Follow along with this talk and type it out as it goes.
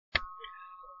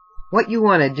What you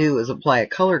want to do is apply a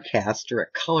color cast or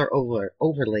a color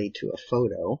overlay to a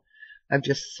photo. I've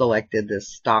just selected this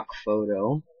stock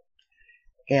photo,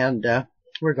 and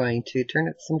we're going to turn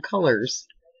it some colors.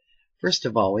 First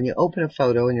of all, when you open a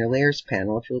photo in your layers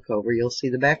panel, if you look over, you'll see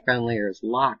the background layer is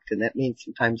locked, and that means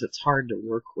sometimes it's hard to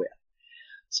work with.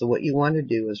 So what you want to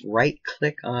do is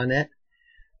right-click on it,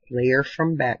 layer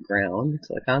from background,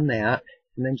 click on that,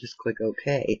 and then just click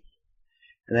OK.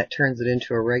 And that turns it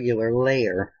into a regular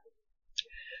layer.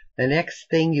 The next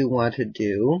thing you want to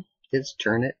do is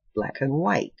turn it black and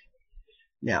white.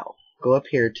 Now, go up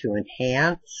here to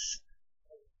Enhance,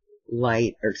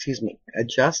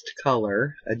 Adjust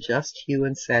Color, Adjust Hue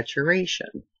and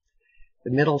Saturation.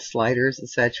 The middle slider is the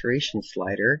saturation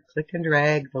slider. Click and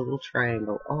drag the little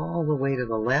triangle all the way to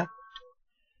the left,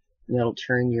 and that'll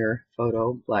turn your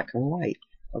photo black and white.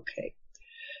 Okay.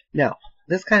 Now,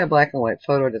 this kind of black and white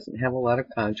photo doesn't have a lot of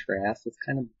contrast. It's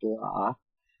kind of blah.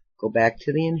 Go back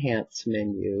to the Enhance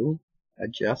menu,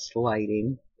 Adjust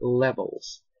Lighting,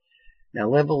 Levels. Now,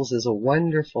 levels is a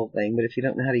wonderful thing, but if you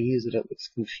don't know how to use it, it looks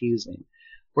confusing.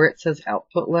 Where it says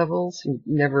output levels, you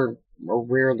never or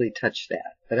rarely touch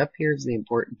that. But up here is the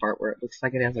important part where it looks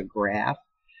like it has a graph.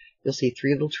 You'll see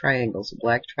three little triangles, a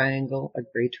black triangle, a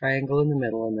gray triangle in the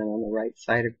middle, and then on the right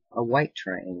side a white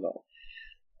triangle.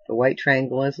 The white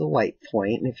triangle is the white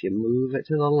point, and if you move it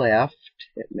to the left,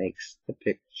 it makes the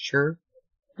picture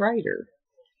brighter.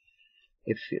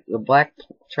 If the black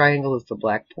triangle is the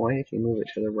black point, if you move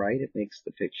it to the right, it makes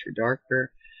the picture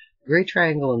darker. The gray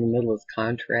triangle in the middle is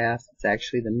contrast. It's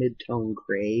actually the mid-tone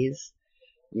grays.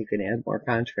 You can add more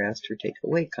contrast or take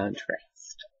away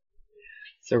contrast.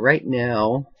 So right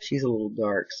now, she's a little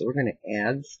dark, so we're going to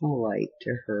add some light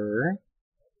to her.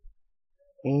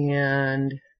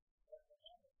 And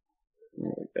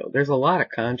there we go. There's a lot of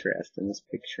contrast in this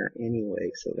picture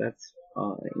anyway, so that's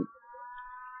fine.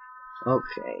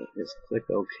 Okay, just click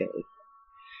OK.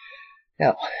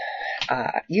 Now,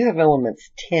 you have elements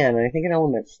 10, and I think in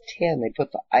elements 10 they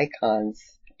put the icons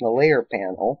in the layer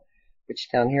panel, which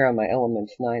down here on my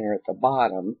elements 9 are at the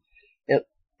bottom.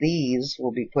 These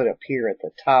will be put up here at the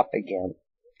top again.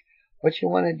 What you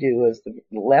want to do is the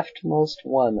leftmost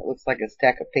one that looks like a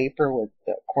stack of paper with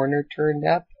the corner turned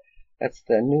up, that's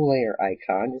the new layer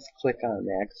icon. Just click on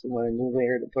that because we want a new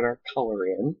layer to put our color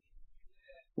in.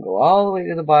 Go all the way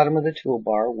to the bottom of the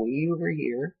toolbar, way over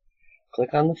here.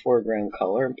 Click on the foreground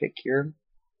color and pick your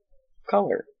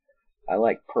color. I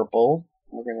like purple.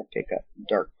 We're going to pick a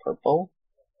dark purple.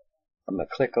 I'm going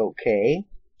to click OK.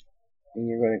 And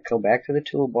you're going to go back to the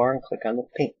toolbar and click on the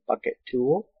paint bucket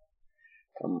tool.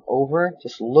 Come over,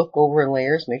 just look over in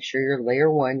layers. Make sure your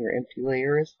layer 1, your empty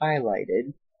layer, is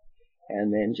highlighted.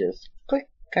 And then just click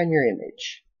on your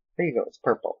image. There you go, it's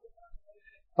purple.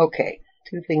 Okay,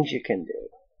 two things you can do.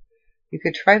 You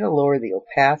could try to lower the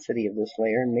opacity of this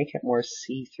layer and make it more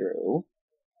see-through,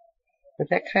 but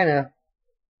that kind of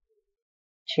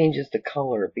changes the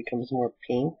color. It becomes more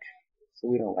pink, so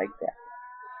we don't like that.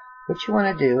 What you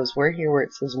want to do is where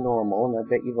it says normal, and I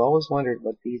bet you've always wondered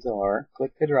what these are.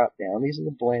 Click the drop down. These are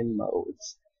the blend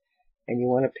modes, and you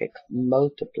want to pick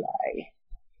multiply.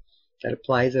 That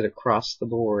applies it across the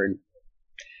board.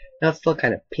 Now it's still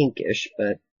kind of pinkish,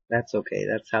 but that's okay.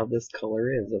 That's how this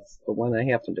color is. That's the one I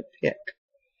happen to pick.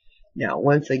 Now,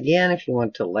 once again, if you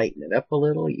want to lighten it up a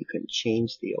little, you can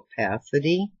change the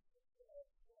opacity.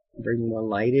 Bring more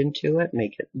light into it.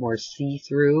 Make it more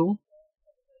see-through.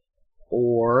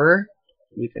 Or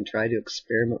you can try to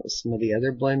experiment with some of the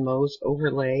other blend modes.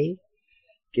 Overlay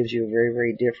gives you a very,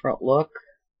 very different look.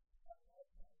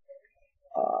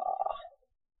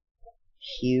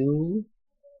 Hue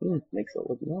makes it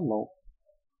look normal.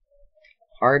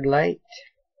 Hard light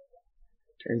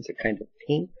turns it kind of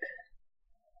pink.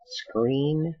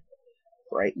 Screen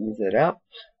brightens it up.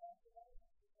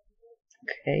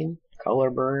 Okay,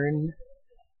 color burn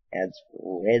adds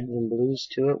reds and blues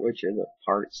to it, which are the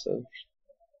parts of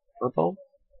purple.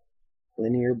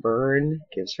 Linear burn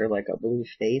gives her like a blue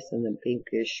face and then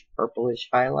pinkish, purplish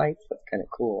highlights. That's kind of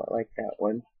cool. I like that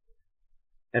one.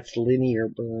 That's linear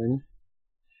burn.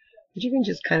 But you can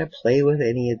just kind of play with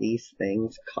any of these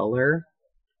things. Color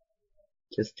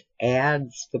just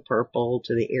adds the purple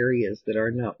to the areas that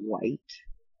are not white.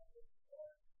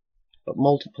 But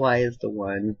multiply is the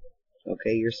one,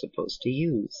 okay, you're supposed to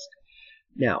use.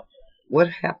 Now, what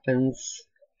happens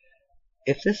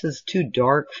if this is too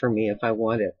dark for me? If I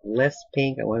want it less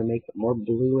pink, I want to make it more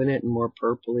blue in it and more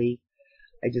purpley,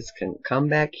 I just can come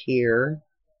back here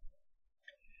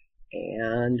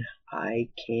and I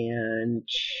can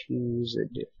choose a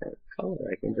different color.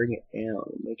 I can bring it down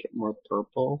and make it more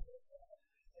purple.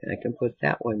 And I can put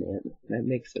that one in. That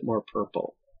makes it more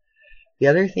purple. The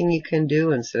other thing you can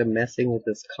do instead of messing with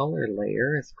this color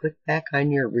layer is click back on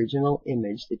your original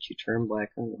image that you turned black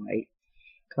and white.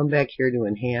 Come back here to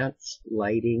Enhance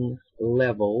Lighting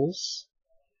Levels.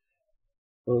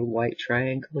 Little white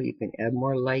triangle. You can add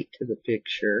more light to the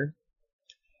picture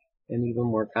and even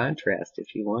more contrast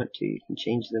if you want to. You can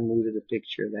change the mood of the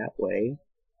picture that way.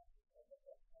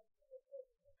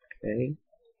 Okay.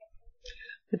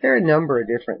 But there are a number of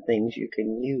different things you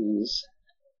can use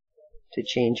to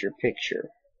change your picture.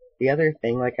 The other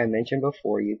thing, like I mentioned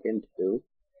before, you can do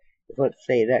is, let's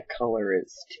say that color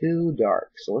is too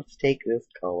dark. So let's take this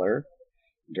color,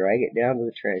 drag it down to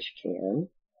the trash can,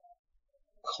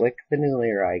 click the new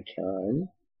layer icon,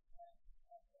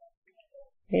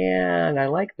 and I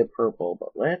like the purple,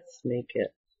 but let's make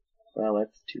it, well,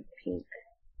 that's too pink.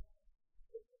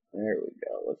 There we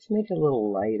go. Let's make it a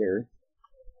little lighter.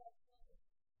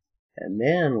 And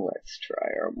then let's try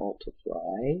our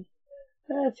multiply.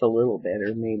 That's a little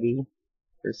better, maybe,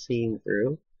 for seeing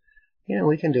through. You know,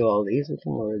 we can do all these. We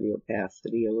can lower the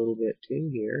opacity a little bit too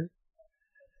here.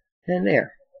 And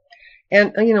there.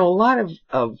 And, you know, a lot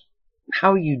of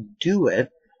how you do it,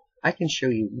 I can show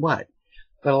you what.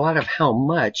 But a lot of how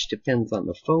much depends on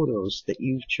the photos that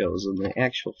you've chosen, the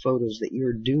actual photos that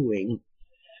you're doing.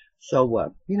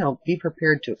 So, you know, be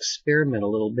prepared to experiment a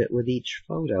little bit with each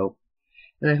photo.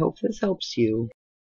 And I hope this helps you.